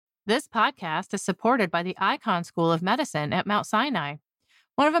This podcast is supported by the Icahn School of Medicine at Mount Sinai,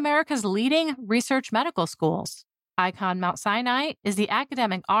 one of America's leading research medical schools. Icahn Mount Sinai is the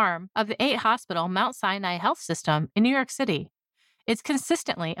academic arm of the 8-hospital Mount Sinai Health System in New York City. It's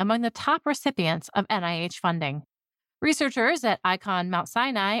consistently among the top recipients of NIH funding. Researchers at Icahn Mount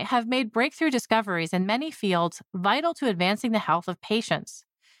Sinai have made breakthrough discoveries in many fields vital to advancing the health of patients,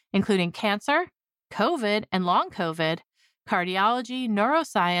 including cancer, COVID and long COVID, cardiology,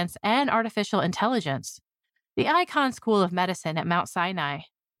 neuroscience, and artificial intelligence. The Icahn School of Medicine at Mount Sinai.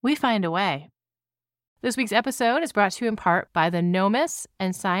 We find a way. This week's episode is brought to you in part by the NOMIS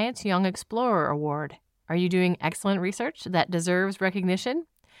and Science Young Explorer Award. Are you doing excellent research that deserves recognition?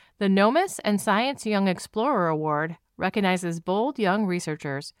 The NOMIS and Science Young Explorer Award recognizes bold young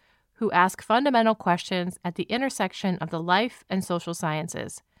researchers who ask fundamental questions at the intersection of the life and social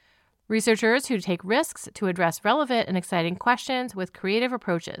sciences. Researchers who take risks to address relevant and exciting questions with creative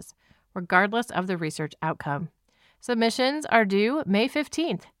approaches, regardless of the research outcome. Submissions are due May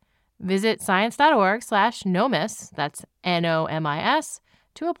 15th. Visit science.org/NOMIS, that's NOMIS,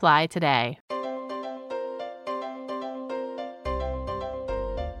 to apply today.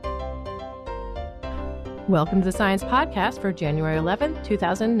 Welcome to the Science Podcast for January 11th,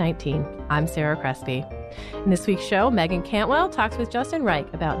 2019. I'm Sarah Crespi. In this week's show, Megan Cantwell talks with Justin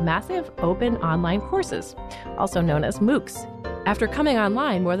Reich about massive open online courses, also known as MOOCs. After coming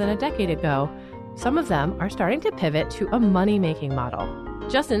online more than a decade ago, some of them are starting to pivot to a money-making model.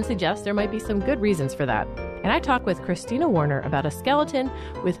 Justin suggests there might be some good reasons for that. And I talk with Christina Warner about a skeleton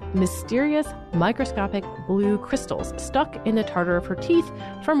with mysterious microscopic blue crystals stuck in the tartar of her teeth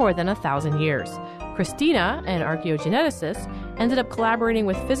for more than 1,000 years. Christina, an archaeogeneticist, ended up collaborating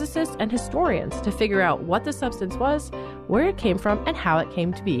with physicists and historians to figure out what the substance was, where it came from, and how it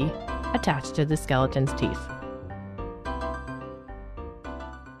came to be attached to the skeleton's teeth.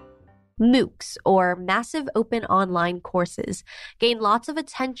 MOOCs, or Massive Open Online Courses, gained lots of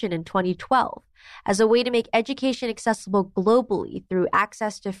attention in 2012 as a way to make education accessible globally through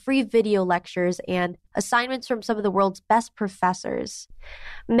access to free video lectures and assignments from some of the world's best professors.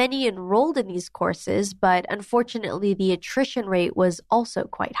 Many enrolled in these courses, but unfortunately the attrition rate was also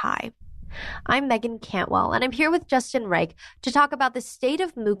quite high. I'm Megan Cantwell, and I'm here with Justin Reich to talk about the state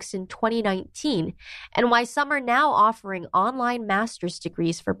of MOOCs in 2019 and why some are now offering online master's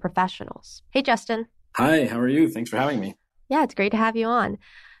degrees for professionals. Hey, Justin. Hi, how are you? Thanks for having me. Yeah, it's great to have you on.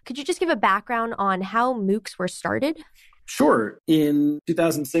 Could you just give a background on how MOOCs were started? Sure. In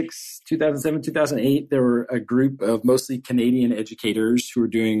 2006, 2007, 2008, there were a group of mostly Canadian educators who were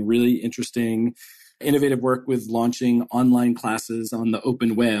doing really interesting innovative work with launching online classes on the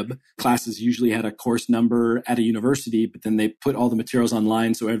open web. Classes usually had a course number at a university, but then they put all the materials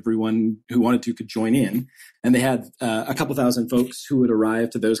online so everyone who wanted to could join in. And they had a couple thousand folks who would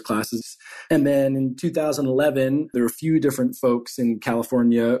arrive to those classes. And then in 2011, there were a few different folks in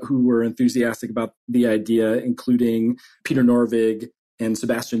California who were enthusiastic about the idea, including Peter Norvig and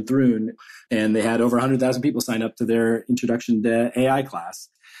Sebastian Thrun. And they had over 100,000 people sign up to their Introduction to AI class.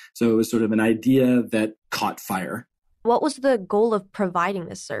 So it was sort of an idea that caught fire. What was the goal of providing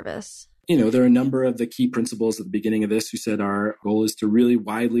this service? There are a number of the key principles at the beginning of this who said our goal is to really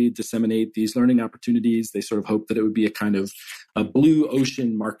widely disseminate these learning opportunities. They sort of hope that it would be a kind of a blue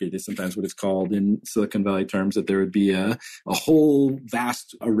ocean market is sometimes what it's called in Silicon Valley terms, that there would be a whole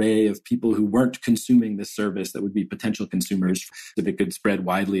vast array of people who weren't consuming this service that would be potential consumers if it could spread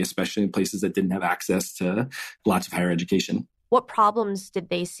widely, especially in places that didn't have access to lots of higher education. What problems did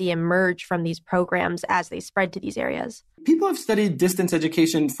they see emerge from these programs as they spread to these areas? People have studied distance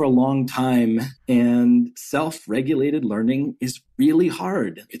education for a long time, and self-regulated learning is really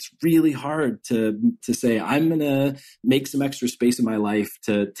hard. It's really hard to say, I'm going to make some extra space in my life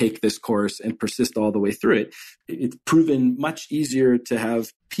to take this course and persist all the way through it. It's proven much easier to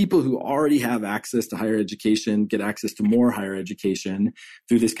have people who already have access to higher education get access to more higher education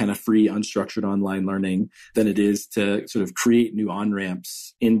through this kind of free, unstructured online learning than it is to sort of create new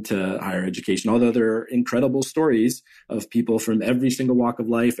on-ramps into higher education. Although there are incredible stories of people from every single walk of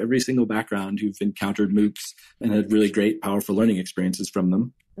life, every single background who've encountered MOOCs and had really great, powerful learning experiences from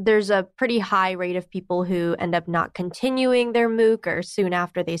them. There's a pretty high rate of people who end up not continuing their MOOC, or soon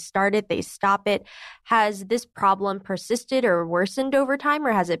after they start it, they stop it. Has this problem persisted or worsened over time,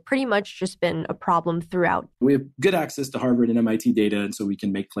 or has it pretty much just been a problem throughout? We have good access to Harvard and MIT data, and so we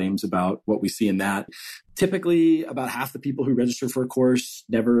can make claims about what we see in that. Typically, about half the people who register for a course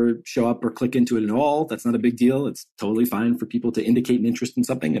never show up or click into it at all. That's not a big deal. It's totally fine for people to indicate an interest in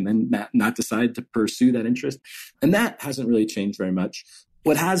something and then not decide to pursue that interest. And that hasn't really changed very much.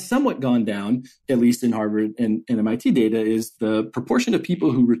 What has somewhat gone down, at least in Harvard and MIT data, is the proportion of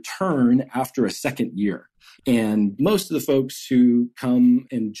people who return after a second year. And most of the folks who come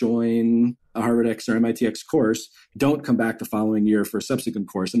and join a Harvard X or MIT X course don't come back the following year for a subsequent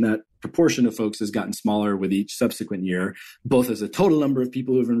course. And that proportion of folks has gotten smaller with each subsequent year, both as a total number of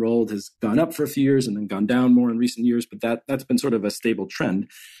people who have enrolled has gone up for a few years and then gone down more in recent years. But that's been sort of a stable trend.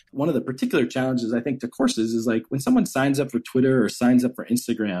 One of the particular challenges, I think, to courses is like when someone signs up for Twitter or signs up for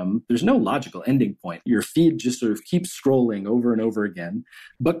Instagram, there's no logical ending point. Your feed just sort of keeps scrolling over and over again,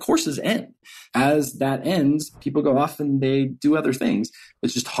 but courses end. As that ends, people go off and they do other things.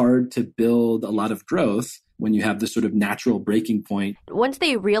 It's just hard to build a lot of growth when you have this sort of natural breaking point. Once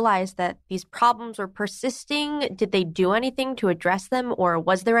they realized that these problems were persisting, did they do anything to address them, or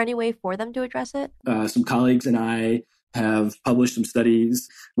was there any way for them to address it? Some colleagues and I have published some studies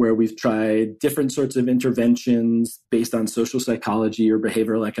where we've tried different sorts of interventions based on social psychology or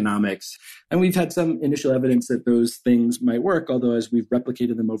behavioral economics. And we've had some initial evidence that those things might work, although as we've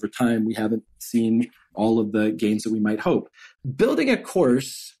replicated them over time, we haven't seen all of the gains that we might hope. Building a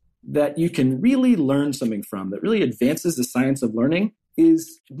course that you can really learn something from, that really advances the science of learning,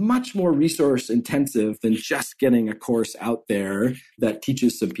 is much more resource intensive than just getting a course out there that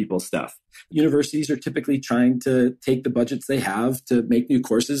teaches some people stuff. Universities are typically trying to take the budgets they have to make new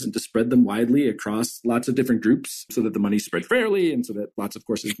courses and to spread them widely across lots of different groups so that the money's spread fairly and so that lots of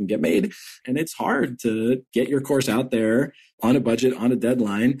courses can get made. And it's hard to get your course out there on a budget, on a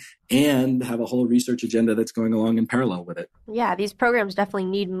deadline, and have a whole research agenda that's going along in parallel with it. Yeah, these programs definitely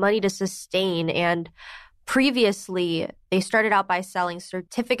need money to sustain. And previously, they started out by selling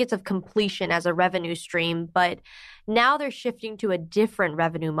certificates of completion as a revenue stream, but now they're shifting to a different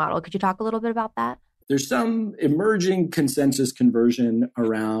revenue model. Could you talk a little bit about that? There's some emerging consensus conversion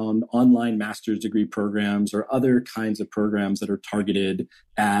around online master's degree programs or other kinds of programs that are targeted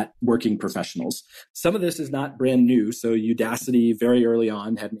at working professionals. Some of this is not brand new. So Udacity very early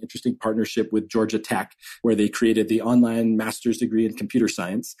on had an interesting partnership with Georgia Tech where they created the online master's degree in computer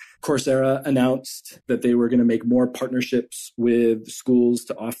science. Coursera announced that they were going to make more partnerships with schools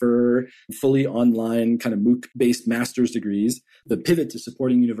to offer fully online kind of MOOC-based master's degrees. The pivot to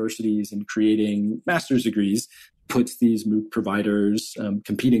supporting universities and creating master's degrees puts these MOOC providers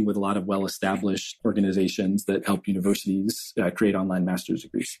competing with a lot of well-established organizations that help universities create online master's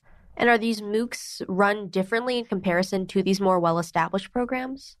degrees. And are these MOOCs run differently in comparison to these more well-established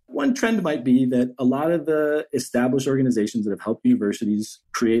programs? One trend might be that a lot of the established organizations that have helped universities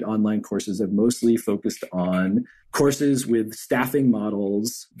create online courses have mostly focused on courses with staffing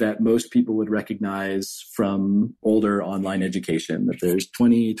models that most people would recognize from older online education, that there's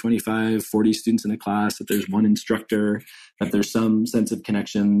 20, 25, 40 students in a class, that there's one instructor, that there's some sense of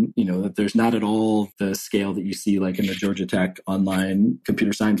connection, that there's not at all the scale that you see like in the Georgia Tech online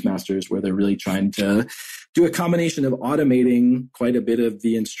computer science masters, where they're really trying to do a combination of automating quite a bit of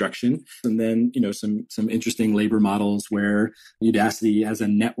the instruction. And then, some interesting labor models where Udacity has a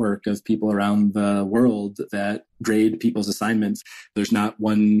network of people around the world that grade people's assignments. There's not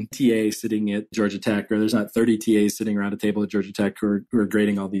one TA sitting at Georgia Tech, or there's not 30 TAs sitting around a table at Georgia Tech who are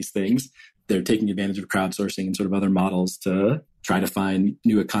grading all these things. They're taking advantage of crowdsourcing and sort of other models to try to find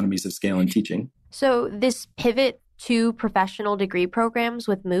new economies of scale in teaching. So this pivot to professional degree programs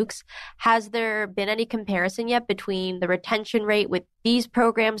with MOOCs, has there been any comparison yet between the retention rate with these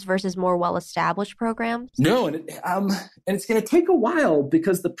programs versus more well-established programs? No, and it's going to take a while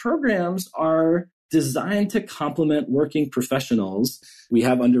because the programs are designed to complement working professionals. We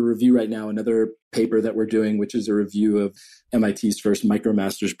have under review right now another paper that we're doing, which is a review of MIT's first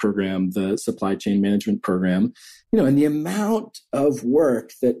MicroMasters program, the supply chain management program. And the amount of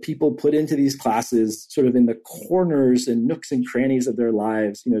work that people put into these classes sort of in the corners and nooks and crannies of their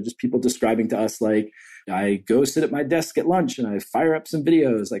lives, just people describing to us like, I go sit at my desk at lunch and I fire up some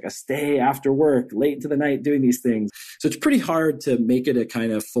videos, like I stay after work late into the night doing these things. So it's pretty hard to make it a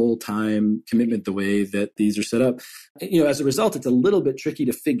kind of full-time commitment the way that these are set up. As a result, it's a little bit tricky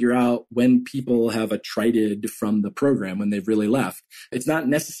to figure out when people have attrited from the program, when they've really left. It's not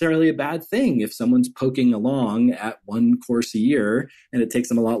necessarily a bad thing if someone's poking along at one course a year and it takes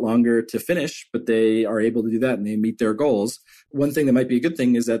them a lot longer to finish, but they are able to do that and they meet their goals. One thing that might be a good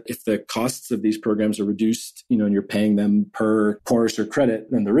thing is that if the costs of these programs are reduced, and you're paying them per course or credit,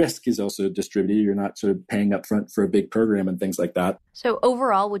 then the risk is also distributed. You're not sort of paying up front for a big program and things like that. So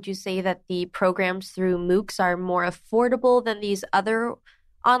overall, would you say that the programs through MOOCs are more affordable than these other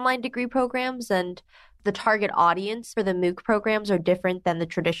online degree programs? And the target audience for the MOOC programs are different than the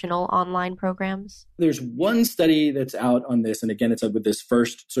traditional online programs? There's one study that's out on this. And again, it's with this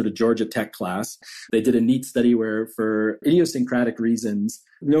first sort of Georgia Tech class. They did a neat study where for idiosyncratic reasons,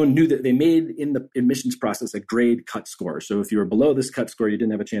 no one knew that they made in the admissions process a grade cut score. So if you were below this cut score, you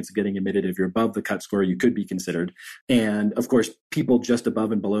didn't have a chance of getting admitted. If you're above the cut score, you could be considered. And of course, people just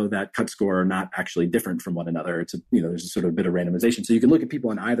above and below that cut score are not actually different from one another. It's there's a sort of a bit of randomization. So you can look at people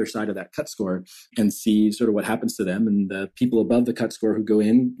on either side of that cut score and see sort of what happens to them. And the people above the cut score who go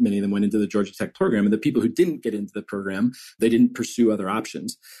in, many of them went into the Georgia Tech program. And the people who didn't get into the program, they didn't pursue other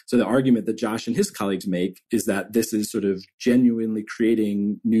options. So the argument that Josh and his colleagues make is that this is sort of genuinely creating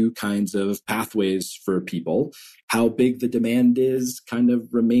new kinds of pathways for people. How big the demand is kind of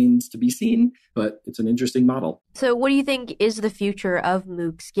remains to be seen, but it's an interesting model. So what do you think is the future of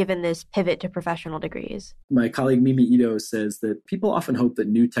MOOCs given this pivot to professional degrees? My colleague Mimi Ito says that people often hope that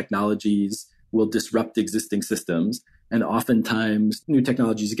new technologies will disrupt existing systems. And oftentimes, new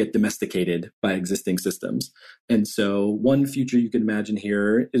technologies get domesticated by existing systems. And so one future you can imagine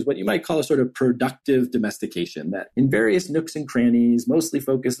here is what you might call a sort of productive domestication, that in various nooks and crannies, mostly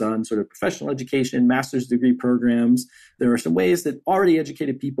focused on sort of professional education, master's degree programs, there are some ways that already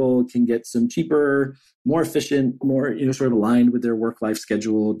educated people can get some cheaper, more efficient, more sort of aligned with their work-life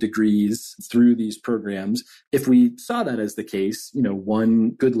schedule degrees through these programs. If we saw that as the case,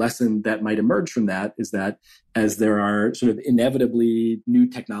 one good lesson that might emerge from that is that as there are sort of inevitably new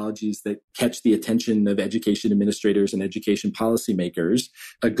technologies that catch the attention of education administrators and education policymakers,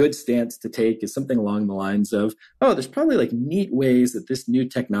 a good stance to take is something along the lines of, there's probably like neat ways that this new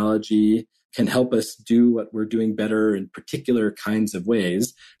technology can help us do what we're doing better in particular kinds of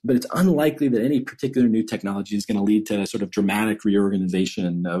ways. But it's unlikely that any particular new technology is going to lead to sort of dramatic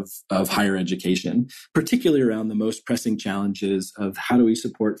reorganization of higher education, particularly around the most pressing challenges of how do we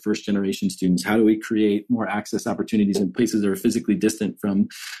support first generation students? How do we create more access opportunities in places that are physically distant from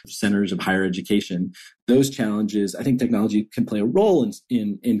centers of higher education? Those challenges, I think technology can play a role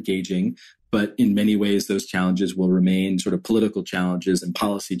in engaging. But in many ways, those challenges will remain sort of political challenges and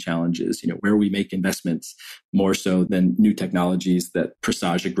policy challenges, where we make investments more so than new technologies that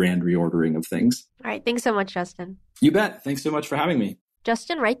presage a grand reordering of things. All right. Thanks so much, Justin. You bet. Thanks so much for having me.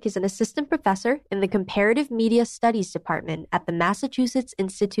 Justin Reich is an assistant professor in the Comparative Media Studies Department at the Massachusetts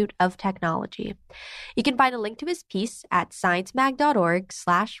Institute of Technology. You can find a link to his piece at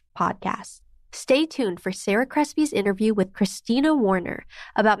sciencemag.org/podcast. Stay tuned for Sarah Crespi's interview with Christina Warner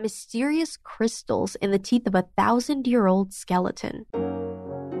about mysterious crystals in the teeth of a 1,000-year-old skeleton.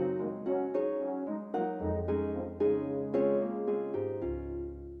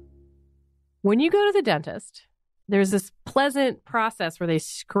 When you go to the dentist, there's this pleasant process where they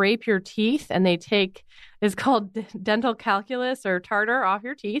scrape your teeth and they take, it's called dental calculus or tartar off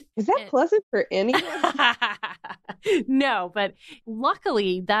your teeth. Is that pleasant for anyone? No, but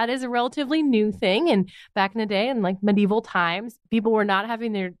luckily that is a relatively new thing. And back in the day, in like medieval times, people were not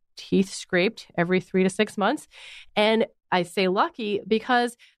having their teeth scraped every 3 to 6 months. And I say lucky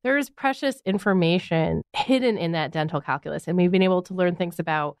because there is precious information hidden in that dental calculus. And we've been able to learn things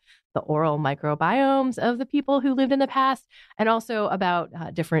about the oral microbiomes of the people who lived in the past, and also about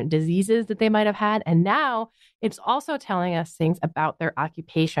different diseases that they might have had. And now it's also telling us things about their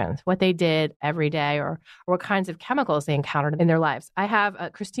occupations, what they did every day, or what kinds of chemicals they encountered in their lives. I have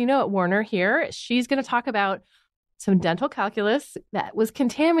Christina Warner here. She's going to talk about some dental calculus that was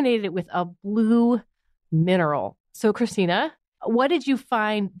contaminated with a blue mineral. So Christina, what did you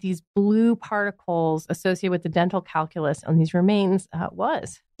find these blue particles associated with the dental calculus on these remains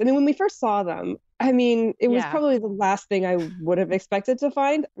was? When we first saw them, it was probably the last thing I would have expected to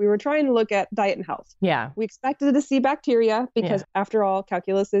find. We were trying to look at diet and health. Yeah. We expected to see bacteria because after all,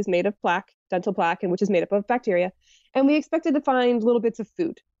 calculus is made of plaque, dental plaque, and which is made up of bacteria. And we expected to find little bits of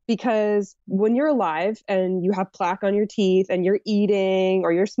food because when you're alive and you have plaque on your teeth and you're eating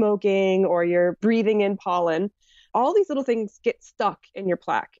or you're smoking or you're breathing in pollen, all these little things get stuck in your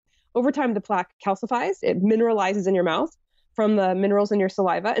plaque. Over time, the plaque calcifies, it mineralizes in your mouth from the minerals in your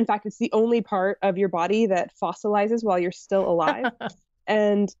saliva. In fact, it's the only part of your body that fossilizes while you're still alive.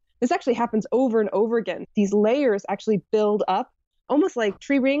 And this actually happens over and over again. These layers actually build up almost like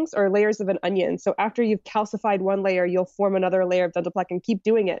tree rings or layers of an onion. So after you've calcified one layer, you'll form another layer of dental plaque and keep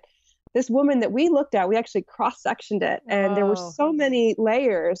doing it. This woman that we looked at, we actually cross-sectioned it, and there were so many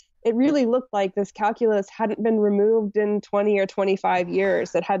layers. It really looked like this calculus hadn't been removed in 20 or 25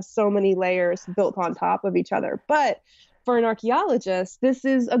 years. It had so many layers built on top of each other. But for an archaeologist, this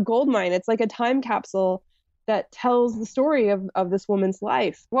is a gold mine. It's like a time capsule that tells the story of this woman's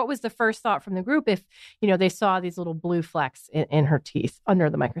life. What was the first thought from the group if, they saw these little blue flecks in her teeth under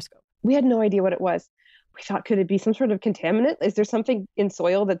the microscope? We had no idea what it was. We thought, could it be some sort of contaminant? Is there something in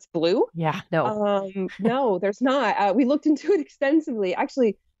soil that's blue? Yeah, no. No, there's not. We looked into it extensively.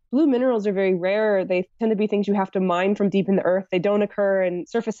 Actually, blue minerals are very rare. They tend to be things you have to mine from deep in the earth. They don't occur in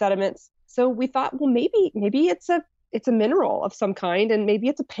surface sediments. So we thought, well, maybe it's a mineral of some kind, and maybe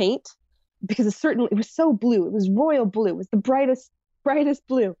it's a paint, because it was so blue. It was royal blue. It was the brightest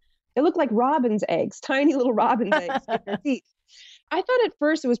blue. It looked like robin's eggs, tiny little robin's eggs in your teeth. I thought at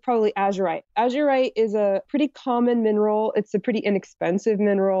first it was probably azurite. Azurite is a pretty common mineral. It's a pretty inexpensive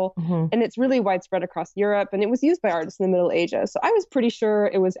mineral, and it's really widespread across Europe, and it was used by artists in the Middle Ages. So I was pretty sure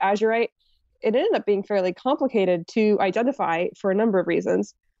it was azurite. It ended up being fairly complicated to identify for a number of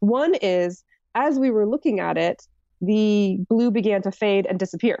reasons. One is, as we were looking at it, the blue began to fade and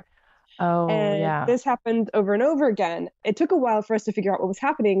disappear. Oh, and yeah. This happened over and over again. It took a while for us to figure out what was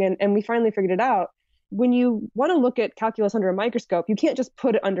happening, and we finally figured it out. When you want to look at calculus under a microscope, you can't just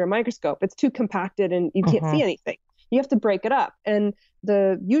put it under a microscope. It's too compacted and you can't see anything. You have to break it up. And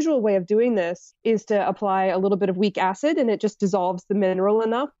the usual way of doing this is to apply a little bit of weak acid, and it just dissolves the mineral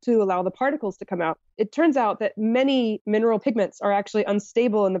enough to allow the particles to come out. It turns out that many mineral pigments are actually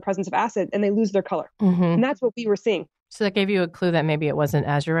unstable in the presence of acid, and they lose their color. And that's what we were seeing. So that gave you a clue that maybe it wasn't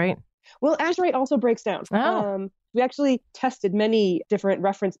azurite? Well, azurite also breaks down. We actually tested many different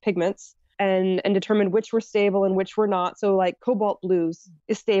reference pigments and determined which were stable and which were not. So like cobalt blues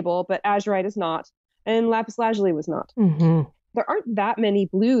is stable, but azurite is not. And lapis lazuli was not. There aren't that many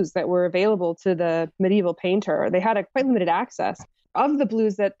blues that were available to the medieval painter. They had a quite limited access. Of the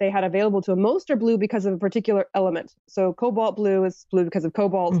blues that they had available to them, most are blue because of a particular element. So cobalt blue is blue because of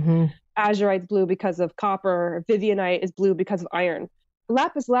cobalt. Azurite's blue because of copper. Vivianite is blue because of iron.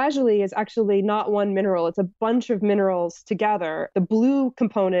 Lapis lazuli is actually not one mineral. It's a bunch of minerals together. The blue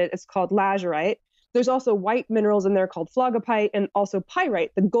component is called lazurite. There's also white minerals in there called phlogopite, and also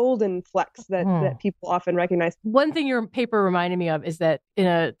pyrite, the golden flecks that people often recognize. One thing your paper reminded me of is that in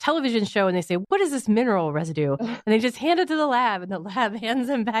a television show, and they say, what is this mineral residue? And they just hand it to the lab, and the lab hands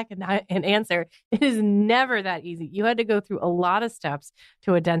them back an answer. It is never that easy. You had to go through a lot of steps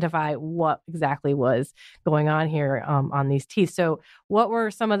to identify what exactly was going on here on these teeth. So what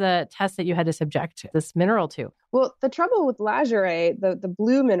were some of the tests that you had to subject this mineral to? Well, the trouble with lazurite, the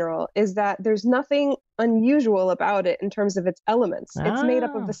blue mineral, is that there's nothing unusual about it in terms of its elements. It's made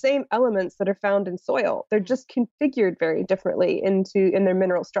up of the same elements that are found in soil. They're just configured very differently in their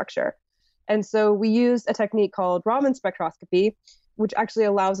mineral structure. And so we used a technique called Raman spectroscopy, which actually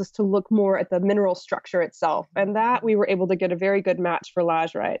allows us to look more at the mineral structure itself. And that we were able to get a very good match for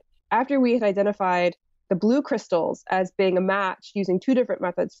lazurite. After we had identified the blue crystals as being a match using two different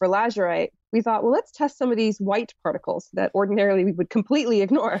methods for lazurite, we thought, well, let's test some of these white particles that ordinarily we would completely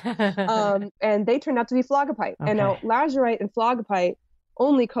ignore. And they turned out to be phlogopite. Okay. And now lazurite and phlogopite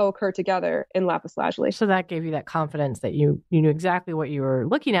only co-occur together in lapis lazuli. So that gave you that confidence that you knew exactly what you were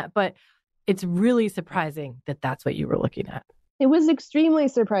looking at. But it's really surprising that that's what you were looking at. It was extremely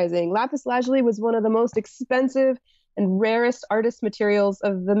surprising. Lapis lazuli was one of the most expensive and rarest artist materials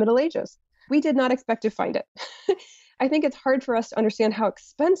of the Middle Ages. We did not expect to find it. I think it's hard for us to understand how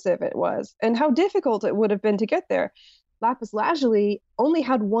expensive it was and how difficult it would have been to get there. Lapis lazuli only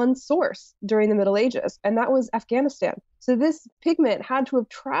had one source during the Middle Ages, and that was Afghanistan. So this pigment had to have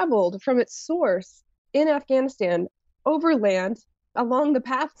traveled from its source in Afghanistan overland along the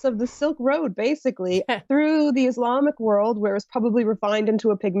paths of the Silk Road, basically, through the Islamic world, where it was probably refined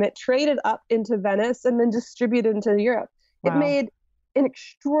into a pigment, traded up into Venice, and then distributed into Europe. Wow. It made an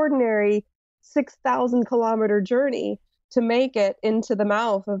extraordinary 6,000 kilometer journey to make it into the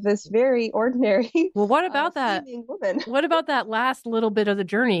mouth of this very ordinary Well, what about that woman? What about that last little bit of the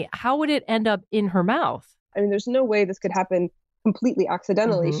journey? How would it end up in her mouth? I mean, there's no way this could happen completely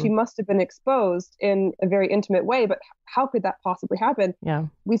accidentally. She must have been exposed in a very intimate way, but how could that possibly happen? Yeah.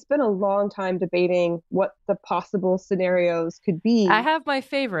 We spent a long time debating what the possible scenarios could be. I have my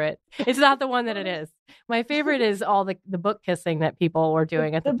favorite. It's not the one that it is. My favorite is all the book kissing that people were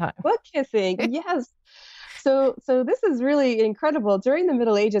doing at the time. Book kissing, yes. So this is really incredible during the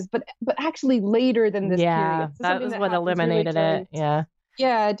Middle Ages, but actually later than this period. So that was what eliminated it.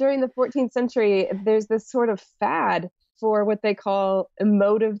 Yeah, during the 14th century, there's this sort of fad for what they call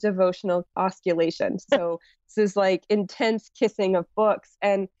emotive devotional osculation. So this is like intense kissing of books.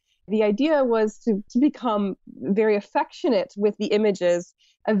 And the idea was to become very affectionate with the images.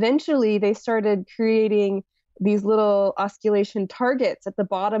 Eventually, they started creating these little osculation targets at the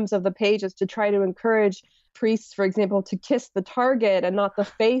bottoms of the pages to try to encourage priests, for example, to kiss the target and not the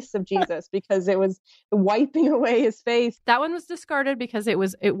face of Jesus because it was wiping away his face. That one was discarded because it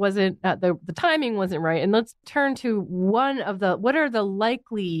wasn't the timing wasn't right. And let's turn to what are the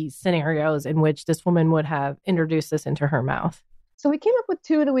likely scenarios in which this woman would have introduced this into her mouth? So we came up with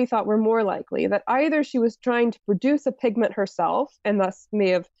two that we thought were more likely, that either she was trying to produce a pigment herself and thus may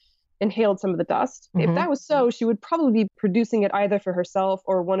have inhaled some of the dust. Mm-hmm. If that was so, she would probably be producing it either for herself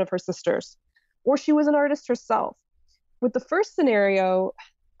or one of her sisters, or she was an artist herself. With the first scenario,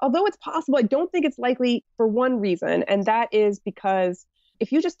 although it's possible, I don't think it's likely for one reason, and that is because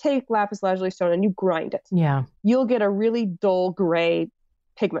if you just take lapis lazuli stone and you grind it, you'll get a really dull gray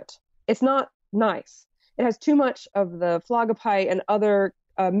pigment. It's not nice. It has too much of the phlogopite and other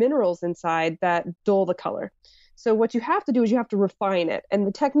minerals inside that dull the color. So what you have to do is you have to refine it. And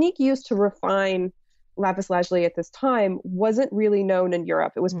the technique used to refine lapis lazuli at this time wasn't really known in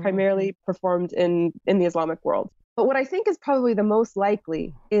Europe. It was primarily performed in the Islamic world. But what I think is probably the most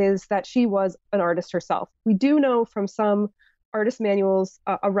likely is that she was an artist herself. We do know from some artist manuals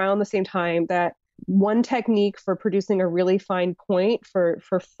around the same time that one technique for producing a really fine point for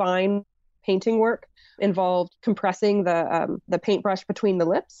fine painting work involved compressing the paintbrush between the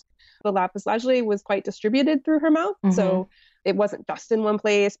lips. The lapis lazuli was quite distributed through her mouth. Mm-hmm. So it wasn't just in one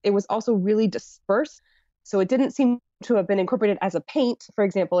place. It was also really dispersed. So it didn't seem to have been incorporated as a paint, for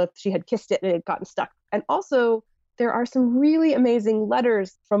example, if she had kissed it and it had gotten stuck. And also, there are some really amazing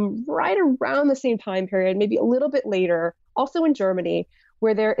letters from right around the same time period, maybe a little bit later, also in Germany,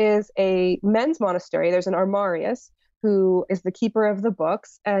 where there is a men's monastery. There's an armarius who is the keeper of the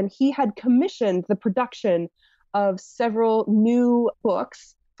books, and he had commissioned the production of several new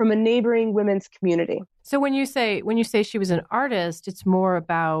books from a neighboring women's community. So when you say she was an artist, it's more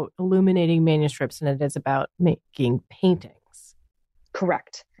about illuminating manuscripts than it is about making paintings.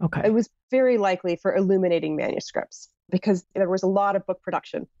 Correct. Okay. It was very likely for illuminating manuscripts because there was a lot of book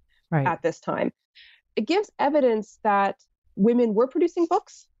production at this time. It gives evidence that women were producing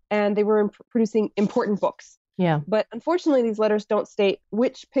books and they were producing important books. Yeah. But unfortunately, these letters don't state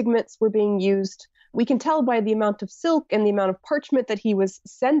which pigments were being used. We can tell by the amount of silk and the amount of parchment that he was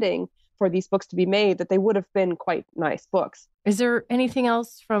sending for these books to be made that they would have been quite nice books. Is there anything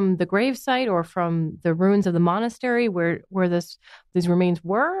else from the gravesite or from the ruins of the monastery where these remains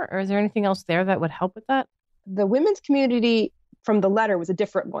were? Or is there anything else there that would help with that? The women's community from the letter was a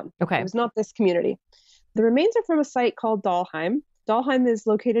different one. Okay. It was not this community. The remains are from a site called Dahlheim. Dahlheim is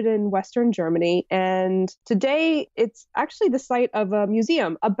located in Western Germany, and today it's actually the site of a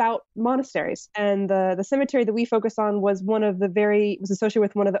museum about monasteries. And the cemetery that we focus on was associated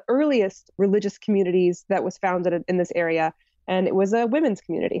with one of the earliest religious communities that was founded in this area, and it was a women's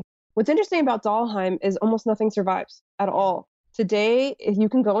community. What's interesting about Dahlheim is almost nothing survives at all. Today, you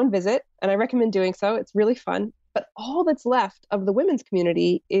can go and visit, and I recommend doing so. It's really fun. But all that's left of the women's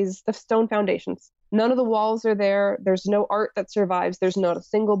community is the stone foundations. None of the walls are there. There's no art that survives. There's not a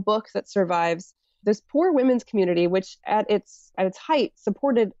single book that survives. This poor women's community, which at its height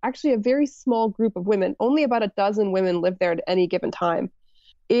supported actually a very small group of women, only about a dozen women lived there at any given time.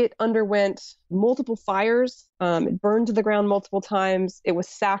 It underwent multiple fires. It burned to the ground multiple times. It was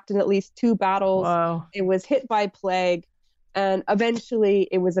sacked in at least 2 battles. Wow. It was hit by plague. And eventually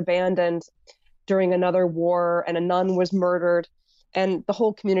it was abandoned during another war, and a nun was murdered, and the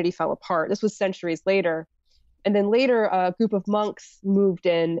whole community fell apart. This was centuries later. And then later, a group of monks moved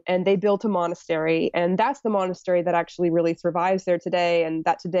in, and they built a monastery, and that's the monastery that actually really survives there today, and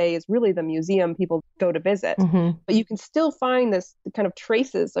that today is really the museum people go to visit. Mm-hmm. But you can still find this kind of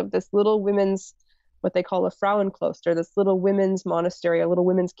traces of this little women's, what they call a Frauenkloster, this little women's monastery, a little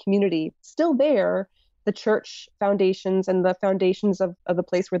women's community, still there, the church foundations and the foundations of the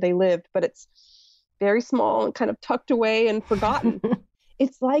place where they lived, but it's very small and kind of tucked away and forgotten.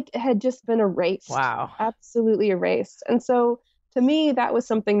 It's like it had just been erased. Wow. Absolutely erased. And so to me, that was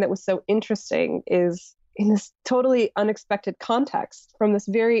something that was so interesting, is in this totally unexpected context from this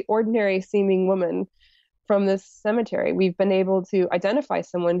very ordinary seeming woman from this cemetery, we've been able to identify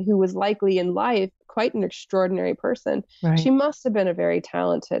someone who was likely in life quite an extraordinary person. Right. She must have been a very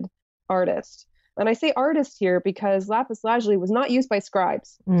talented artist. And I say artist here because lapis lazuli was not used by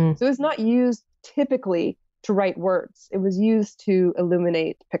scribes. So it was not used typically to write words. It was used to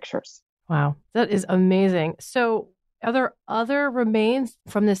illuminate pictures. Wow, that is amazing. So are there other remains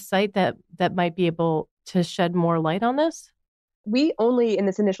from this site that might be able to shed more light on this? We only, in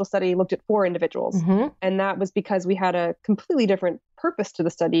this initial study, looked at 4 individuals. Mm-hmm. And that was because we had a completely different purpose to the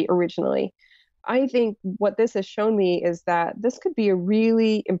study originally. I think what this has shown me is that this could be a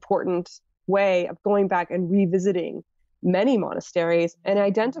really important way of going back and revisiting many monasteries and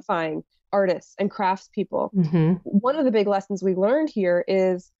identifying artists and craftspeople. Mm-hmm. One of the big lessons we learned here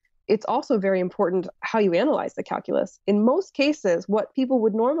is it's also very important how you analyze the calculus. In most cases, what people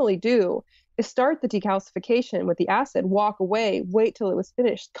would normally do is start the decalcification with the acid, walk away, wait till it was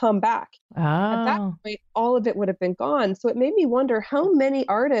finished, come back. At that point, all of it would have been gone. So it made me wonder how many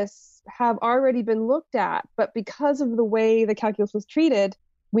artists have already been looked at, but because of the way the calculus was treated,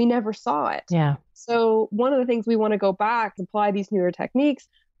 we never saw it. Yeah. So one of the things we want to go back, apply these newer techniques,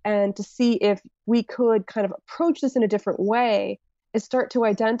 and to see if we could kind of approach this in a different way is start to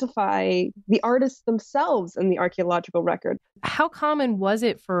identify the artists themselves in the archaeological record. How common was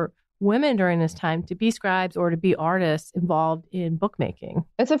it for women during this time to be scribes or to be artists involved in bookmaking?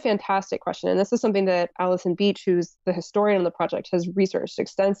 It's a fantastic question. And this is something that Alison Beach, who's the historian on the project, has researched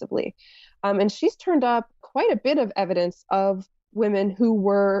extensively. And she's turned up quite a bit of evidence of women who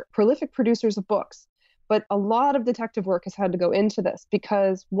were prolific producers of books. But a lot of detective work has had to go into this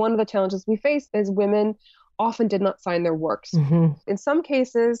because one of the challenges we face is women often did not sign their works. Mm-hmm. In some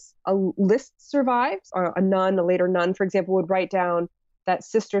cases, a list survives, or a nun, a later nun, for example, would write down that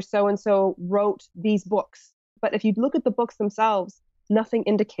sister so-and-so wrote these books. But if you look at the books themselves, nothing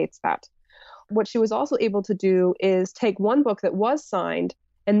indicates that. What she was also able to do is take one book that was signed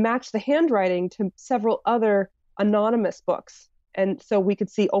and match the handwriting to several other anonymous books. And so we could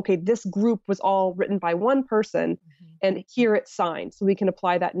see, okay, this group was all written by one person, and here it's signed. So we can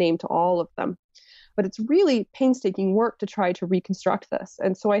apply that name to all of them. But it's really painstaking work to try to reconstruct this.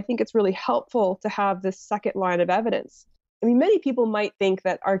 And so I think it's really helpful to have this second line of evidence. I mean, many people might think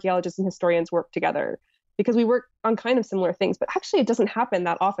that archaeologists and historians work together because we work on kind of similar things, but actually it doesn't happen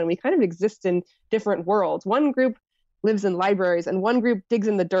that often. We kind of exist in different worlds. One group lives in libraries and one group digs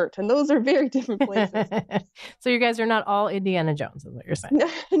in the dirt, and those are very different places. So you guys are not all Indiana Jones, is what you're saying.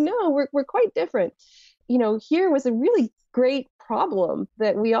 No, we're quite different. You know, here was a really great problem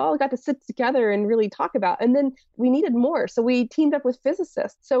that we all got to sit together and really talk about. And then we needed more. So we teamed up with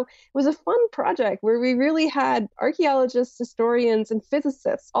physicists. So it was a fun project where we really had archaeologists, historians, and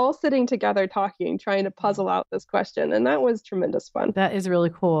physicists all sitting together talking, trying to puzzle out this question. And that was tremendous fun. That is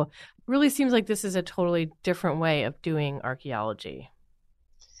really cool. Really seems like this is a totally different way of doing archaeology.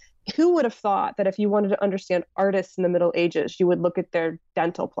 Who would have thought that if you wanted to understand artists in the Middle Ages, you would look at their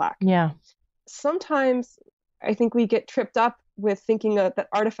dental plaque? Yeah. Sometimes I think we get tripped up with thinking that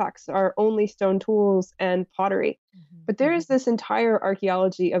artifacts are only stone tools and pottery. But there is this entire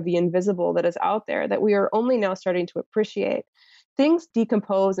archaeology of the invisible that is out there that we are only now starting to appreciate. Things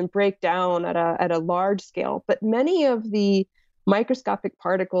decompose and break down at a large scale, but many of the microscopic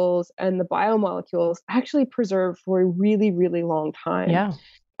particles and the biomolecules actually preserve for a really, really long time. Yeah.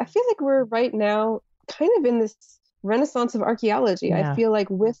 I feel like we're right now kind of in this renaissance of archaeology. Yeah. I feel like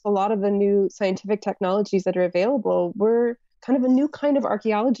with a lot of the new scientific technologies that are available, we're kind of a new kind of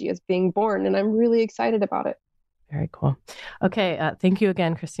archaeology is being born, and I'm really excited about it. Very cool. Okay. Thank you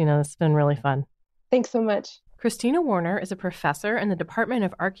again, Christina. This has been really fun. Thanks so much. Christina Warner is a professor in the Department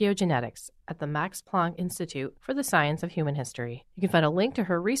of Archaeogenetics at the Max Planck Institute for the Science of Human History. You can find a link to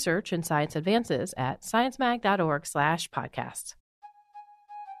her research and science advances at sciencemag.org/podcast.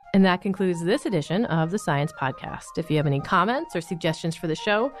 And that concludes this edition of the Science Podcast. If you have any comments or suggestions for the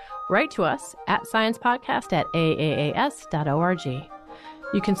show, write to us at sciencepodcast@aaas.org.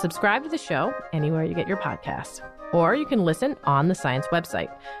 You can subscribe to the show anywhere you get your podcasts, or you can listen on the Science website.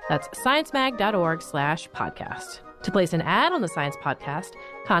 That's sciencemag.org/podcast. To place an ad on the Science Podcast,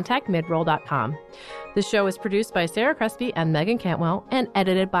 contact midroll.com. The show is produced by Sarah Crespi and Megan Cantwell and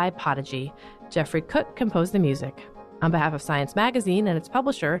edited by Podigy. Jeffrey Cook composed the music. On behalf of Science Magazine and its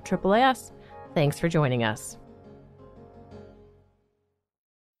publisher, AAAS, thanks for joining us.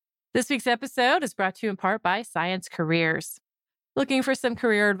 This week's episode is brought to you in part by Science Careers. Looking for some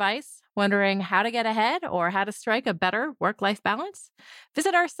career advice? Wondering how to get ahead or how to strike a better work-life balance?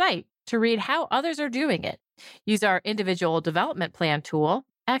 Visit our site to read how others are doing it. Use our individual development plan tool,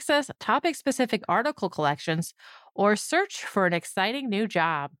 access topic-specific article collections, or search for an exciting new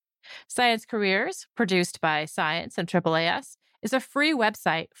job. Science Careers, produced by Science and AAAS, is a free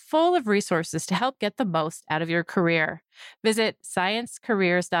website full of resources to help get the most out of your career. Visit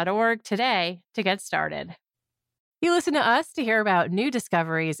sciencecareers.org today to get started. You listen to us to hear about new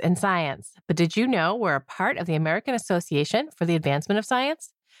discoveries in science, but did you know we're a part of the American Association for the Advancement of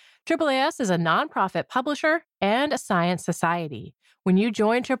Science? AAAS is a nonprofit publisher and a science society. When you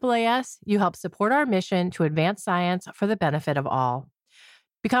join AAAS, you help support our mission to advance science for the benefit of all.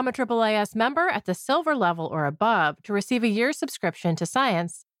 Become a AAAS member at the silver level or above to receive a year's subscription to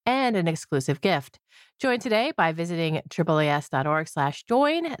science and an exclusive gift. Join today by visiting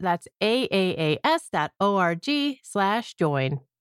AAAS.org/join. That's AAAS.org/join.